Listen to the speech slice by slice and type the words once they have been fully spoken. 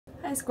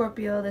Hi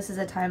Scorpio, this is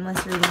a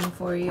timeless reading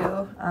for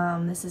you.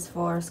 This is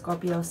for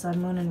Scorpio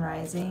Sun, Moon, and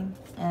Rising,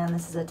 and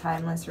this is a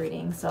timeless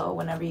reading, so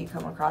whenever you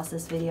come across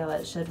this video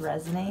it should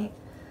resonate.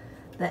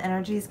 The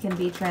energies can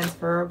be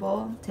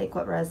transferable. Take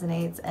what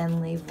resonates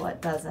and leave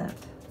what doesn't.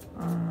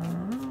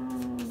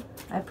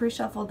 I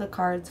pre-shuffled the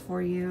cards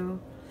for you,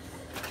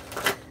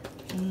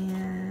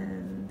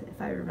 and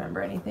if I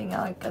remember anything,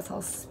 I guess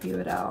I'll spew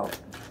it out.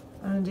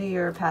 I'm going to do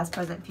your past,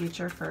 present,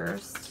 future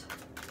first.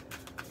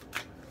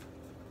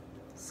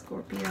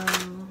 Scorpio.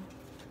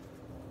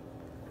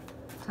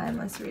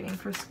 Timeless reading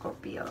for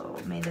Scorpio.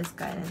 May this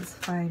guidance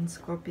find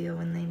Scorpio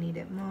when they need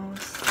it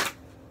most.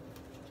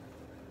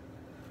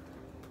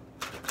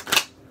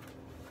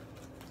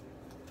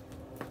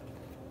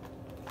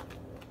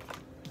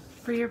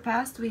 For your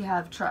past, we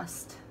have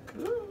trust.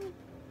 Ooh.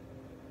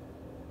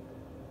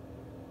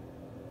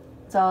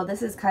 So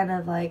this is kind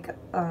of like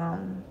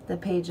the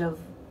Page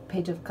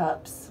of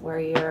Cups, where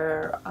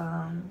you're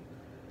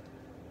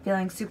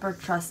feeling super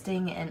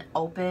trusting and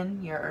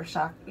open. Your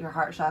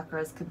heart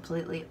chakra is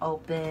completely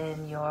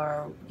open.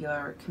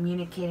 You're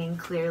communicating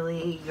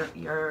clearly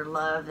your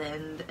love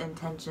and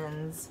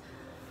intentions.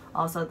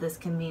 Also, this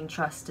can mean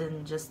trust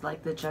in just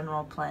like the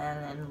general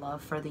plan and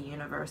love for the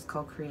universe,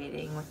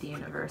 co-creating with the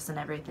universe and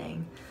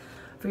everything.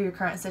 For your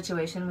current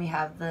situation, we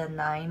have the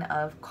Nine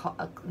of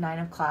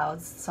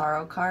Clouds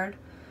Sorrow card.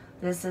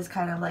 This is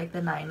kind of like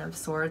the Nine of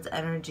Swords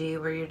energy,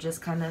 where you're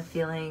just kind of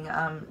feeling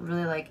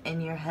really like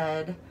in your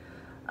head,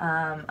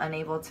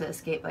 unable to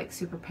escape, like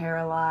super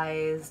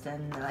paralyzed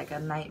and like a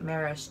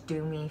nightmarish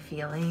doomy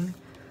feeling.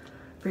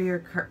 For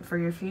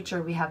your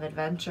future, we have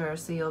adventure,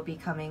 so you'll be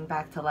coming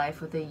back to life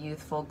with a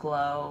youthful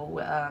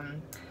glow.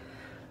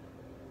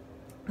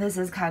 This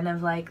is kind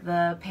of like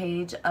the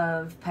Page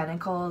of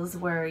Pentacles,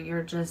 where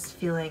you're just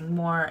feeling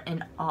more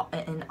in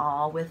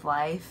awe with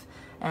life,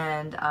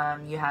 and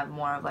you have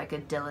more of like a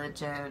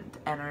diligent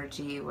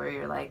energy, where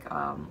you're like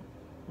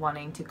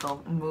wanting to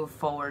move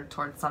forward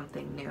towards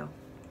something new.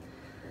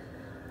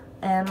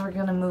 And we're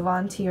going to move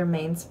on to your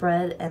main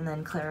spread and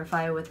then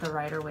clarify with the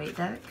Rider-Waite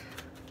deck.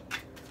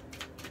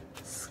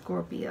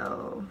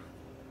 Scorpio.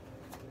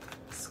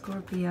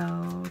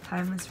 Scorpio.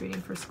 Timeless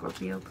reading for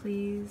Scorpio,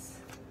 please.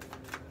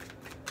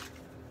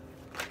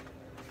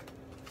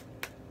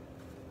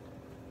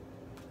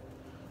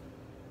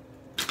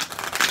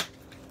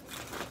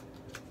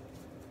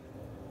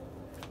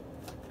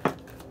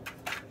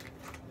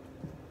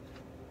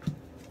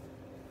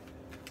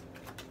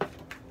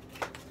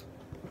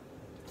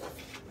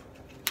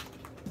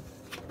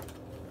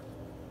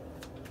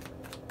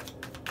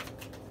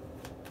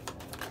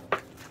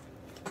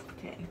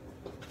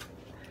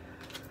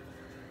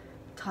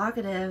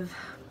 Talkative,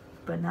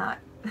 but not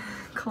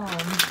calm.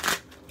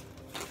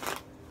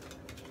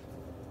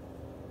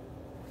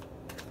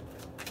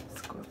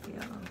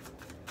 Scorpio.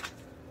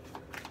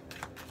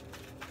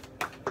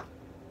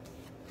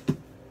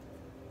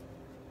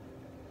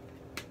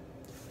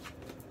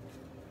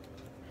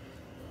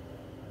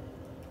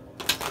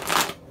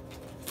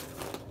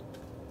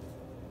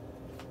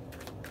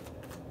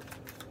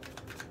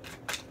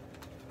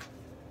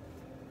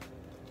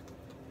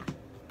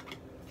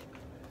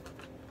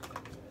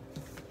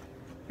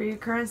 For your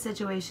current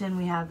situation,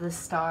 we have the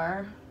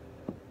Star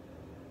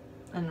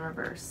in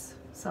reverse.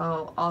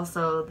 So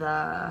also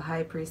the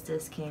High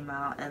Priestess came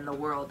out and the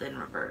World in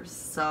reverse.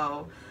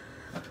 So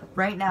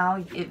right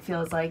now it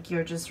feels like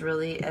you're just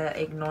really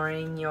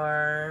ignoring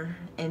your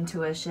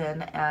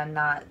intuition and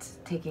not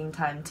taking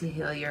time to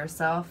heal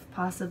yourself,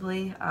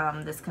 possibly.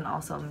 This can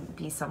also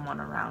be someone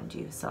around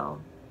you. So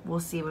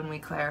we'll see when we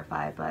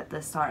clarify, but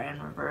the Star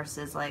in reverse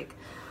is like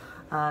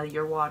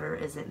your water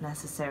isn't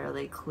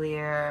necessarily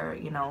clear,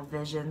 you know,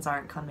 visions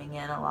aren't coming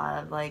in, a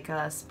lot of like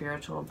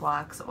spiritual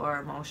blocks or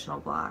emotional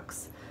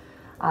blocks,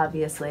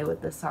 obviously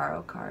with the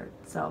Sorrow card.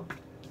 So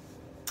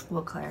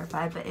we'll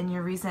clarify. But in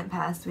your recent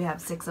past, we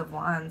have Six of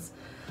Wands.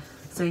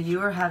 So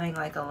you are having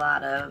like a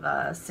lot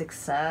of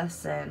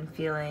success and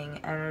feeling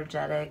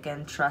energetic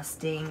and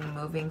trusting,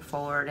 moving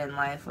forward in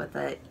life with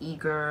a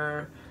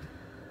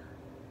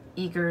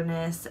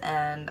eagerness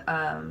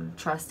and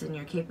trust in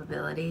your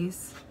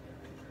capabilities.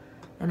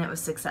 And it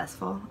was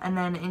successful. And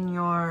then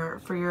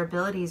for your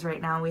abilities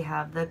right now, we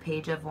have the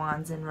Page of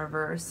Wands in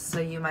reverse. So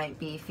you might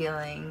be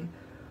feeling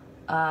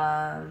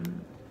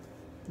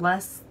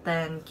less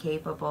than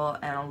capable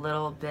and a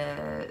little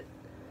bit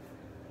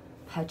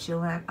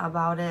petulant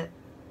about it.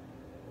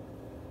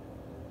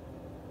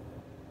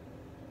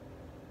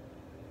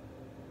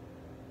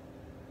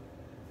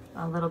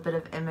 A little bit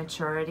of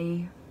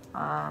immaturity.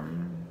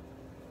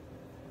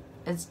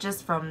 It's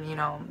just from, you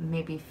know,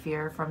 maybe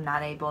fear from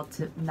not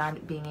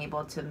being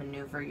able to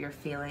maneuver your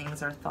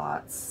feelings or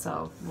thoughts.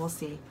 So we'll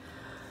see.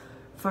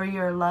 For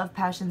your love,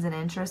 passions, and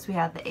interests, we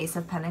have the Ace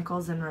of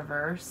Pentacles in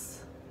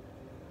reverse.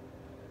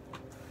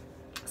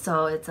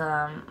 So it's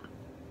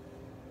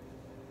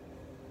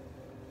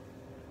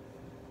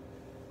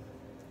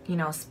you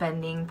know,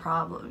 spending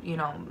you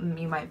know,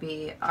 you might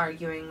be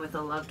arguing with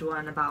a loved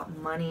one about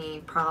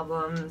money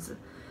problems.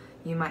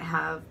 You might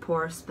have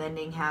poor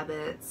spending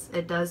habits.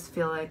 It does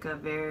feel like a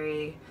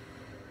very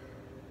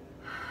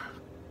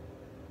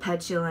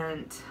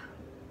petulant,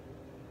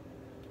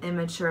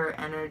 immature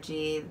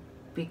energy,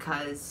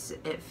 because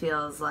it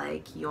feels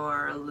like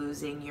you're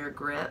losing your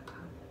grip.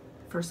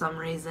 For some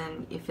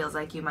reason, it feels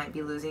like you might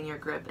be losing your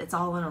grip. It's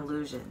all an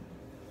illusion.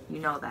 You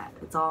know that.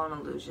 It's all an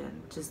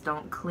illusion. Just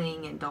don't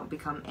cling and don't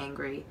become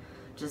angry.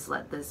 Just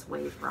let this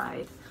wave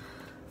ride.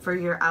 For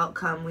your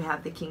outcome, we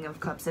have the King of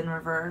Cups in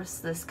reverse.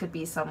 This could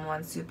be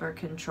someone super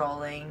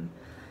controlling.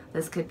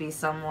 This could be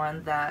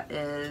someone that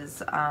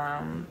is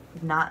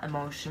not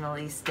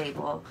emotionally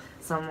stable.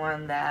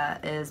 Someone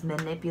that is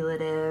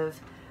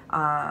manipulative.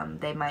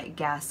 They might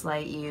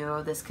gaslight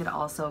you. This could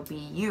also be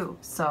you.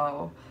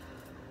 So,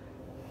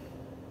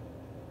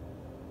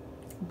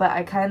 but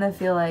I kind of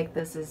feel like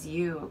this is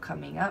you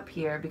coming up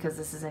here, because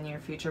this is in your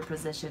future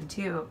position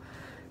too.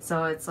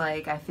 So it's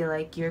like, I feel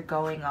like you're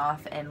going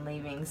off and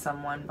leaving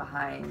someone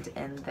behind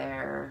in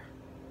their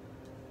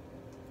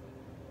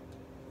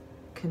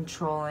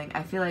controlling.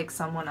 I feel like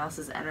someone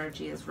else's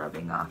energy is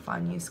rubbing off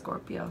on you,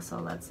 Scorpio. So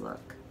let's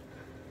look.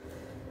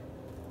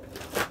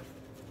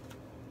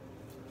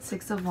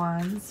 Six of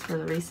Wands for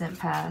the recent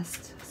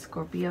past,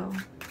 Scorpio.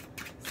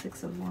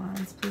 Six of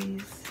Wands,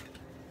 please.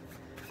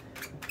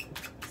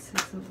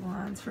 Six of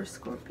Wands for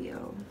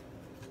Scorpio.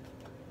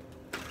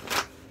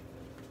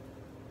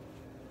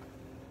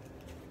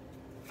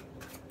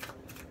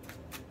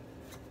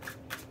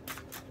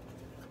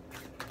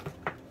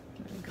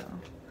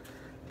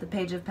 The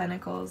Page of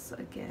Pentacles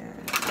again.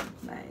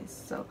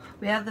 Nice. So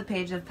we have the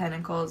Page of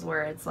Pentacles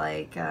where it's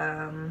like we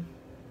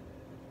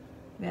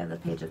have the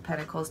Page of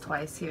Pentacles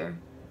twice here.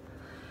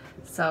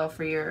 So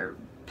for your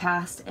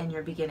past and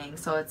your beginning,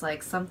 so it's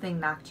like something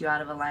knocked you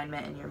out of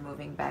alignment and you're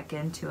moving back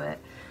into it.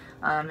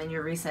 In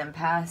your recent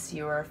past,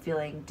 you were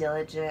feeling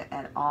diligent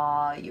and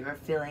awe. You were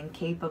feeling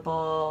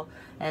capable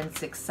and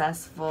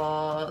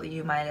successful.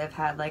 You might have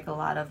had like a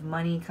lot of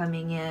money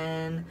coming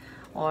in,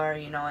 or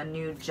you know, a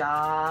new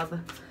job,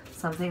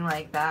 something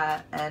like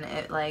that, and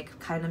it like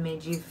kind of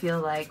made you feel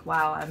like,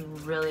 wow,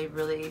 I'm really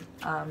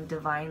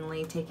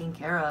divinely taken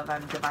care of.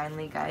 I'm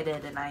divinely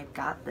guided and I've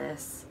got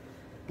this.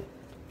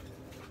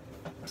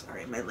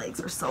 Sorry, my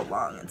legs are so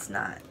long, it's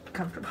not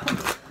comfortable.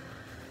 Okay.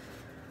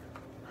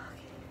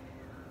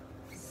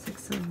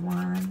 Six of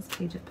Wands,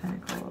 Page of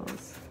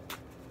Pentacles.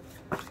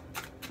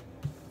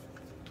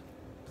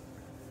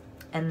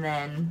 And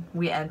then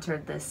we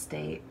entered this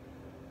state.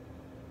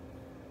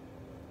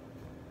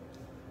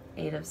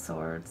 Eight of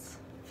Swords.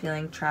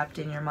 Feeling trapped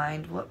in your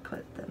mind. What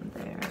put them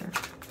there?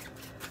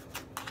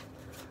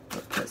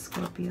 What put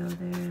Scorpio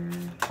there?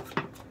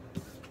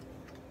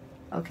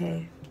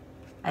 Okay.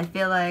 I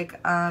feel like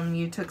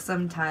you took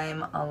some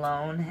time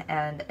alone,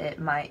 and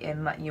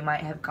you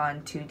might have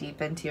gone too deep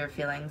into your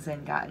feelings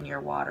and gotten your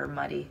water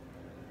muddy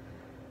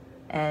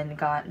and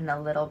gotten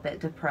a little bit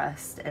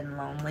depressed and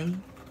lonely.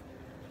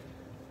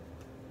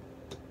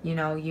 You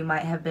know, you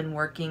might have been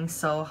working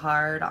so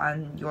hard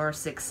on your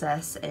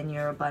success and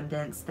your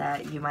abundance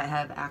that you might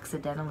have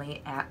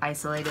accidentally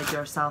isolated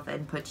yourself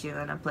and put you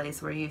in a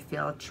place where you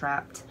feel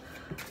trapped,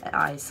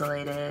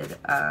 isolated.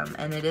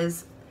 And it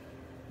is,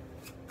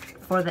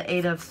 for the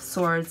Eight of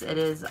Swords, it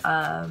is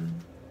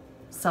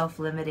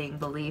self-limiting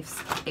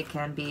beliefs. It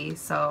can be.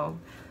 So,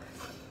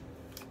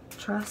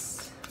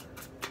 trust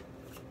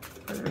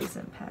for the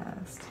recent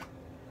past.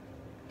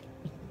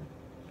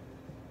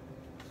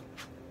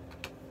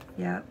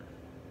 Yep.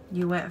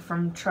 You went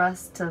from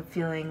trust to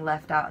feeling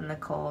left out in the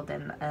cold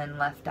and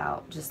left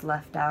out, just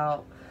left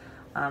out,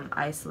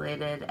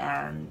 isolated,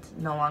 and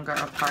no longer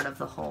a part of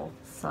the whole.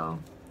 So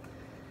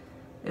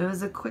it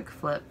was a quick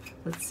flip.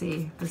 Let's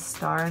see. The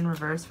Star in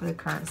reverse for the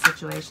current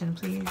situation,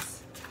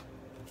 please.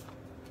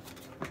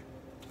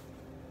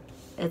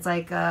 It's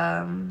like,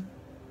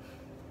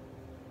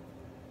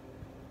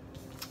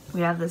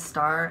 we have the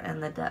Star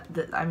and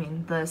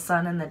the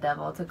Sun and the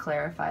Devil to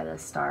clarify the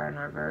Star in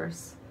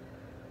reverse.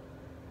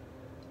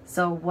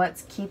 So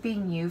what's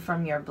keeping you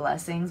from your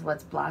blessings,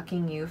 what's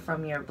blocking you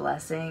from your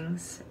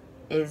blessings,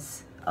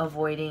 is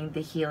avoiding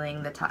the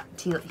healing,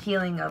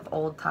 healing of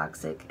old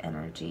toxic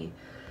energy.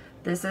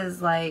 This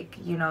is like,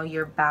 you know,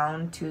 you're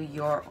bound to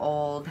your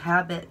old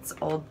habits,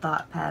 old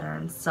thought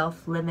patterns,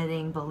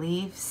 self-limiting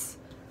beliefs,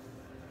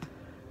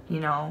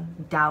 you know,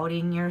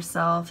 doubting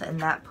yourself,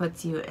 and that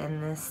puts you in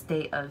this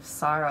state of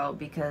sorrow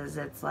because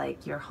it's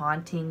like you're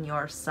haunting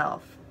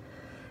yourself.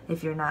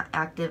 If you're not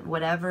active,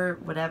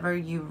 whatever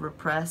you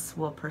repress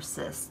will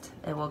persist.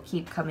 It will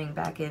keep coming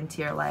back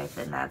into your life,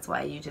 and that's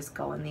why you just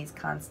go in these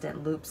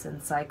constant loops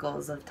and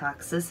cycles of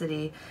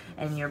toxicity,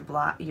 and your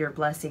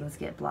blessings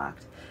get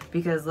blocked.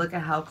 Because look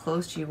at how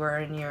close you were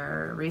in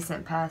your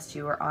recent past.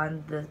 You were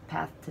on the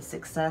path to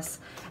success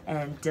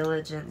and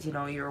diligence. You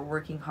know, you were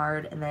working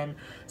hard, and then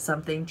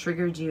something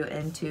triggered you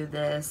into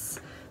this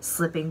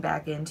slipping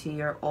back into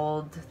your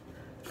old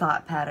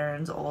thought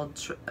patterns,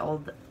 old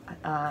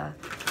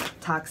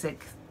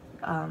toxic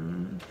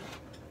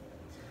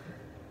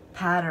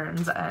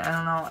patterns. I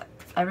don't know.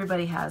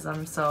 Everybody has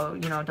them, so,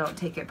 you know, don't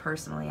take it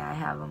personally. I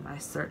have them. I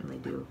certainly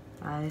do.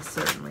 I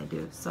certainly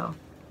do. So,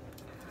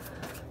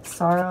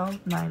 sorrow,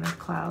 9 of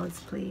clouds,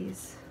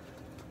 please.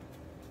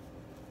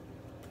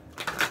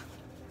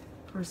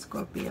 For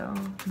Scorpio,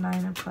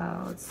 9 of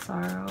clouds,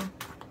 sorrow.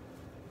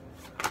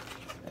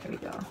 There we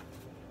go.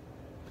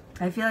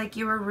 I feel like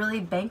you were really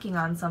banking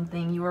on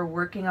something. You were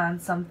working on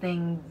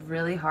something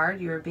really hard.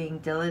 You were being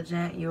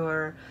diligent. You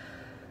were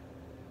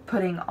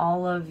putting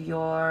all of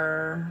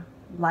your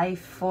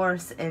life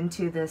force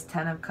into this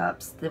 10 of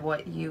Cups,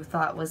 what you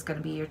thought was going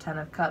to be your 10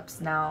 of Cups.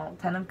 Now,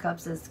 10 of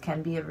Cups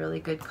can be a really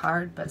good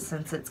card, but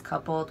since it's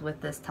coupled with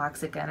this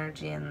toxic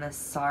energy and this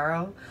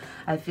sorrow,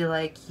 I feel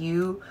like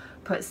you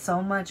put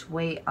so much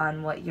weight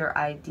on what your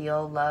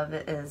ideal love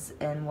is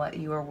and what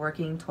you are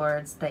working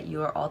towards that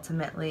you are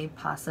ultimately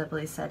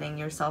possibly setting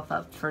yourself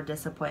up for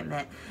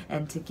disappointment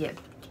and to get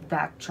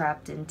back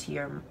trapped into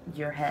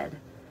your head.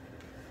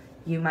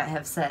 You might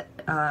have set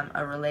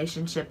a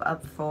relationship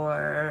up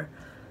for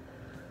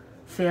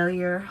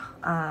failure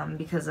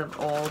because of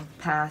old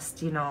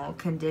past, you know,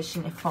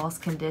 false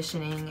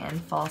conditioning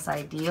and false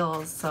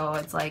ideals. So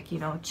it's like, you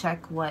know,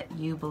 check what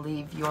you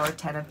believe your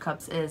 10 of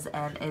Cups is,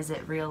 and is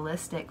it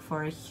realistic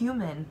for a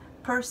human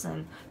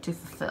person to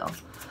fulfill?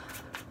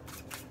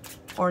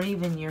 Or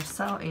even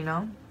yourself, you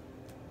know?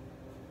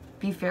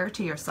 Be fair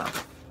to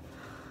yourself.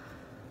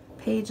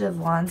 Page of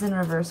Wands in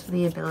reverse for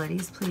the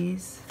abilities,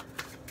 please.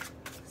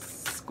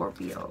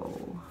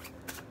 Scorpio.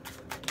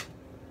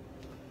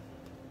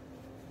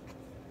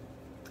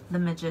 The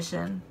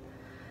Magician.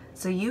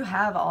 So you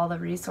have all the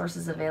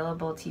resources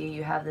available to you.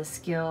 You have the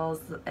skills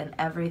and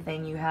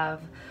everything. You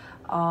have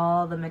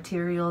all the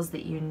materials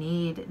that you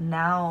need.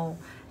 Now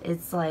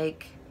it's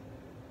like,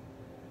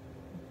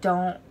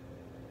 this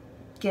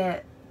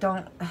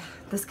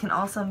can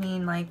also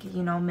mean, like,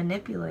 you know,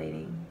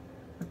 manipulating.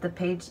 With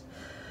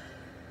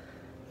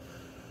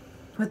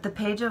the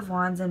Page of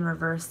Wands in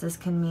reverse, this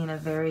can mean a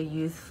very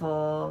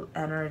youthful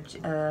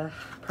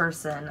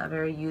person, a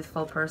very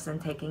youthful person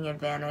taking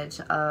advantage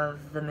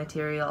of the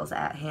materials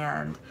at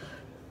hand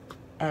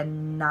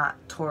and not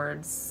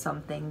towards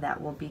something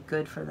that will be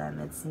good for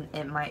them.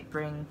 It might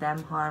bring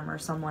them harm or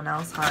someone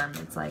else harm.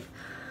 It's like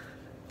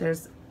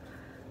let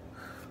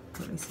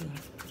me see.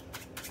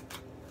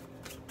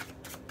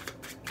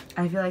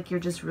 I feel like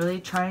you're just really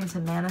trying to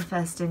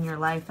manifest in your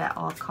life at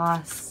all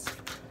costs.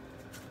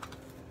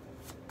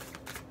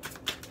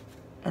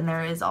 And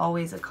there is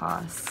always a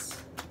cost.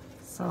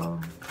 So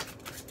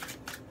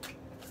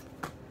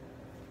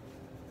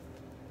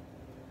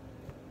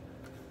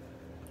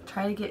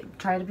try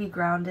to be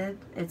grounded.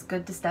 It's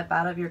good to step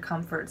out of your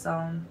comfort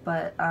zone,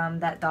 but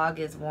that dog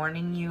is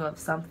warning you of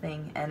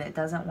something, and it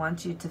doesn't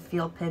want you to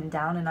feel pinned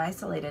down and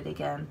isolated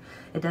again.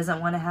 It doesn't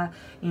want to have,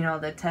 you know,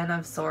 the 10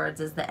 of Swords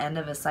is the end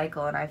of a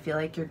cycle, and I feel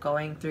like you're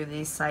going through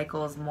these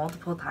cycles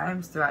multiple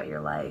times throughout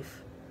your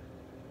life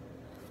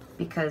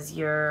because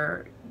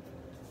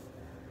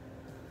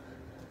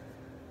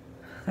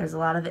there's a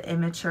lot of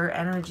immature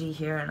energy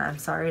here, and I'm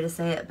sorry to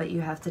say it, but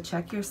you have to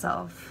check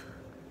yourself.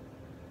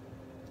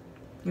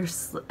 You're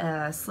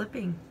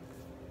slipping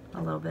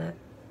a little bit.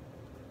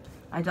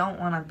 I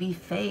don't want to be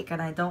fake,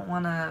 and I don't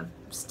want to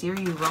steer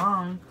you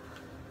wrong.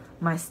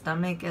 My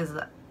stomach is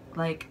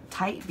like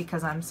tight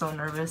because I'm so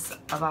nervous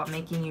about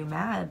making you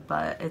mad,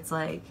 but it's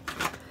like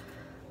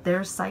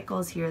there's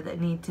cycles here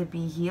that need to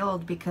be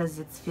healed because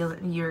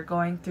you're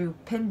going through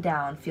pin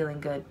down,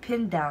 feeling good,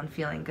 pin down,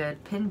 feeling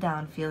good, pin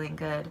down, feeling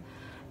good.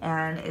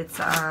 And it's,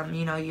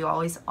 you know, you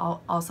always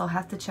also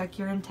have to check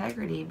your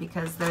integrity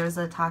because there's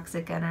a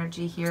toxic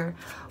energy here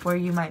where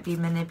you might be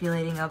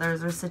manipulating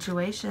others or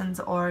situations,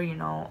 or, you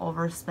know,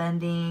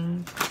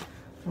 overspending.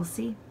 We'll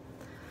see.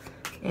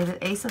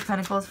 Ace of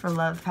Pentacles for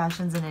love,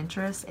 passions, and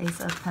interests. Ace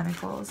of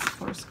Pentacles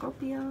for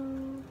Scorpio.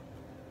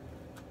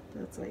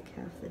 That's like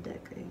half the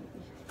deck.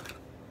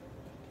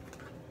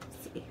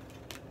 Let's see.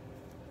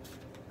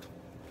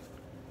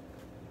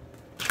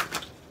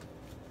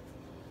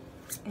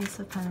 Ace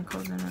of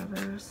Pentacles in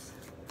reverse.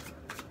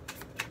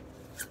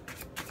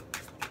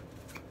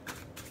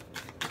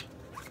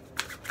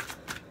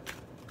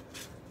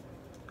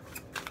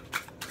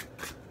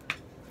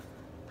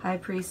 High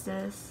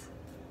Priestess.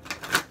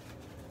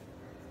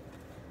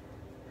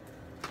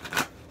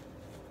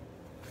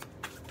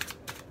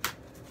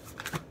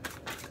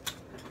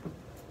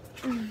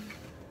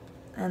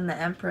 And the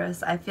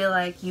Empress. I feel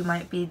like you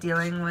might be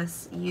dealing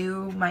with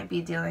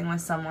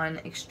someone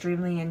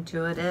extremely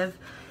intuitive,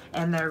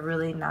 and they're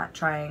really not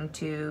trying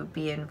to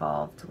be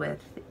involved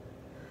with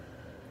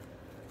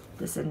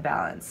this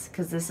imbalance,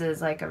 because this is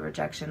like a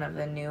rejection of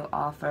a new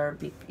offer,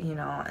 you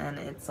know, and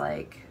it's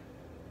like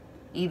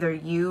either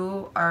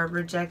you are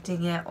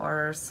rejecting it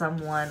or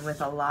someone with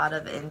a lot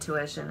of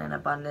intuition and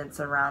abundance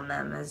around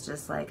them is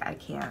just like, I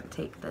can't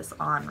take this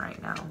on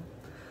right now.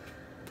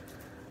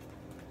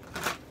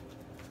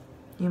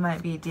 You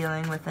might be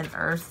dealing with an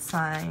earth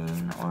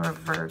sign or a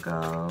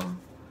Virgo.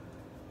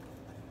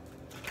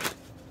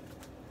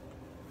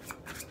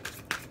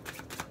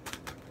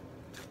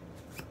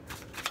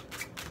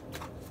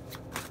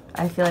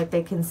 I feel like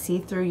they can see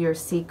through your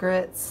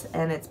secrets,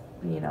 and it's,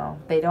 you know,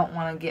 they don't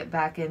want to get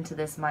back into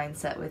this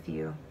mindset with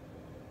you.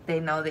 They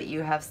know that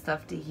you have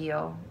stuff to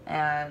heal,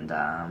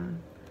 and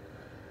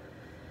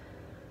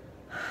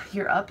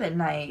you're up at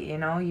night, you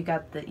know, you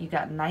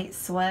got night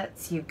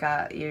sweats,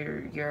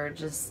 you're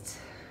just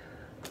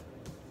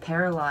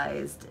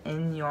paralyzed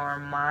in your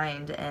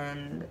mind,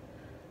 and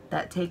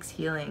that takes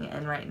healing.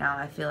 And right now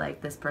I feel like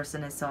this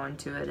person is so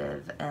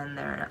intuitive, and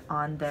they're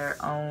on their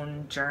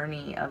own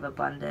journey of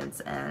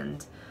abundance,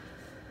 and,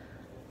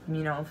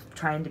 you know,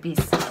 trying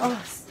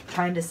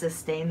to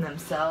sustain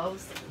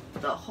themselves.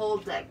 The whole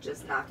deck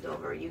just knocked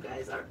over. You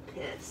guys are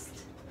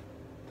pissed.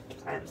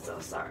 I'm so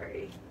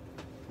sorry.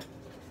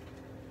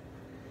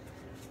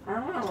 I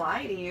don't want to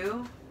lie to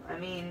you. I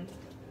mean,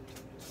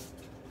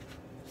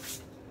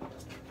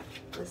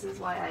 this is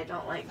why I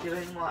don't like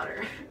doing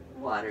water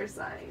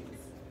signs.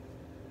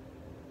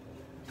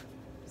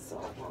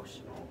 So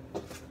emotional.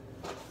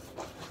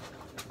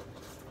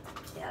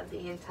 Yeah,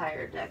 the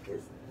entire deck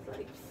is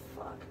like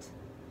fucked.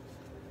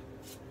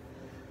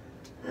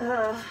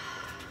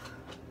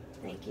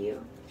 Thank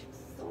you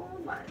so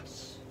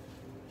much.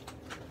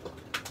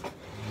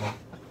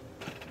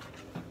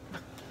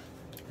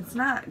 It's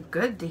not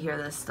good to hear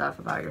this stuff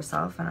about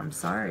yourself, and I'm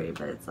sorry,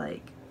 but it's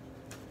like,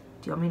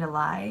 do you want me to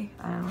lie?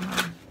 I don't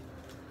know.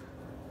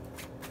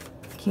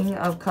 King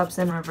of Cups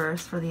in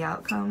reverse for the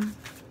outcome.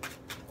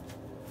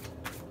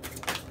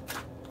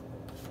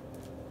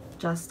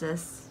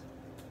 Justice.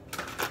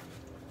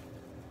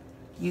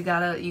 You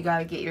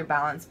gotta get your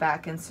balance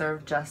back and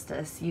serve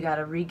justice. You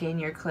gotta regain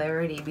your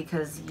clarity,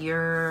 because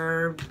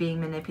you're being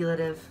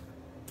manipulative.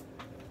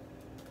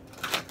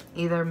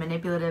 Either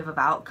manipulative of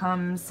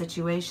outcomes,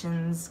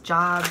 situations,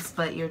 jobs,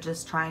 but you're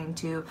just trying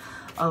to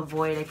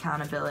avoid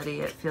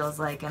accountability. It feels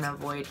like an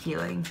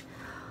avoiding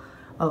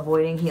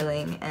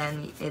healing,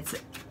 and it's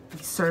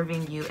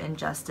serving you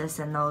injustice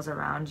and those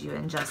around you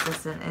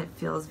injustice, and it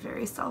feels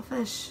very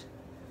selfish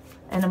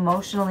and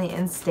emotionally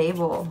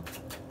unstable.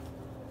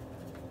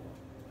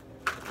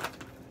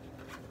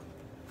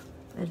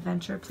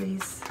 Adventure,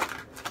 please.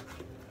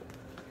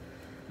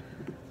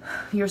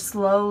 You're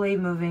slowly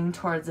moving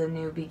towards a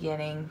new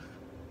beginning.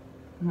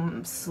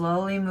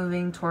 Slowly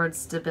moving towards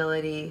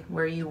stability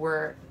where you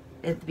were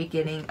at the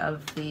beginning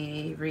of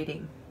the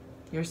reading.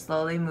 You're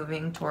slowly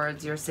moving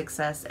towards your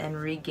success and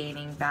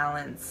regaining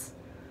balance.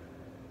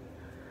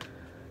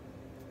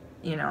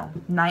 You know,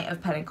 Knight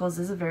of Pentacles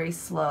is a very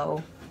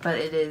slow, but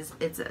it's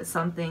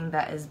something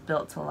that is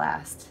built to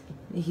last.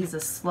 He's a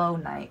slow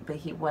knight, but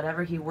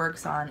whatever he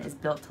works on is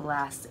built to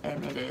last,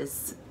 and it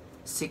is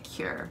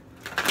secure.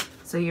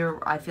 So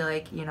I feel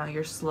like, you know,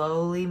 you're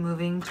slowly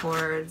moving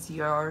towards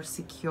your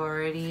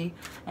security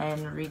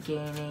and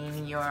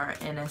regaining your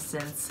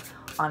innocence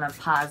on a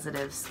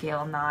positive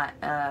scale, not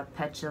a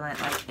petulant,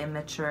 like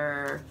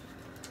immature,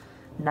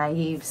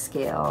 naive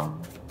scale.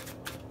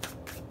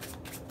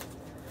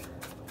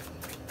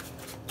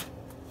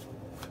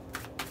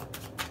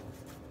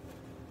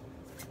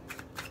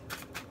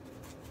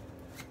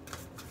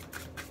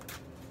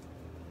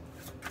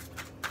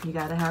 You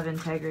gotta have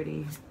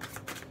integrity.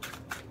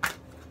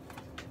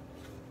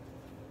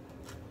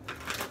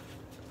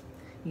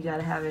 You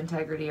gotta have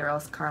integrity, or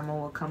else karma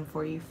will come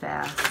for you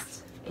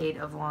fast. 8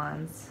 of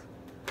Wands.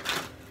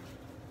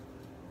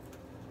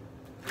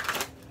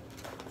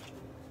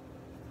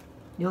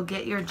 You'll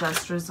get your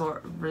just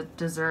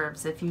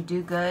deserves. If you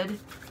do good,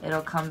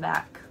 it'll come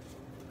back.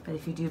 But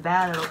if you do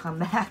bad, it'll come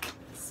back.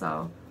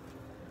 So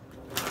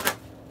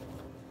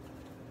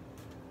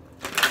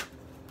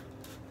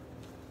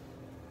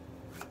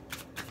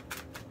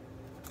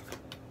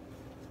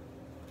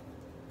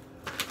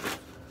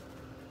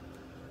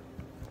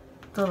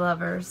the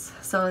Lovers.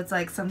 So it's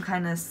like some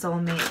kind of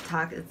soulmate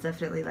talk. It's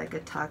definitely like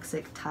a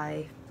toxic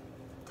ties.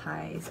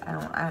 I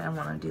don't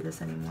want to do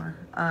this anymore.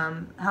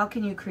 How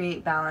can you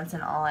create balance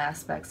in all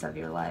aspects of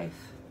your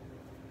life?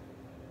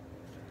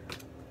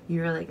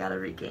 You really got to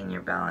regain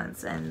your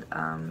balance and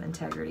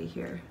integrity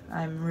here.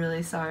 I'm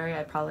really sorry.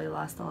 I probably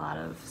lost a lot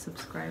of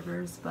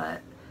subscribers,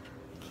 but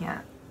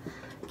can't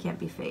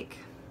be fake.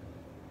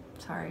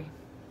 Sorry.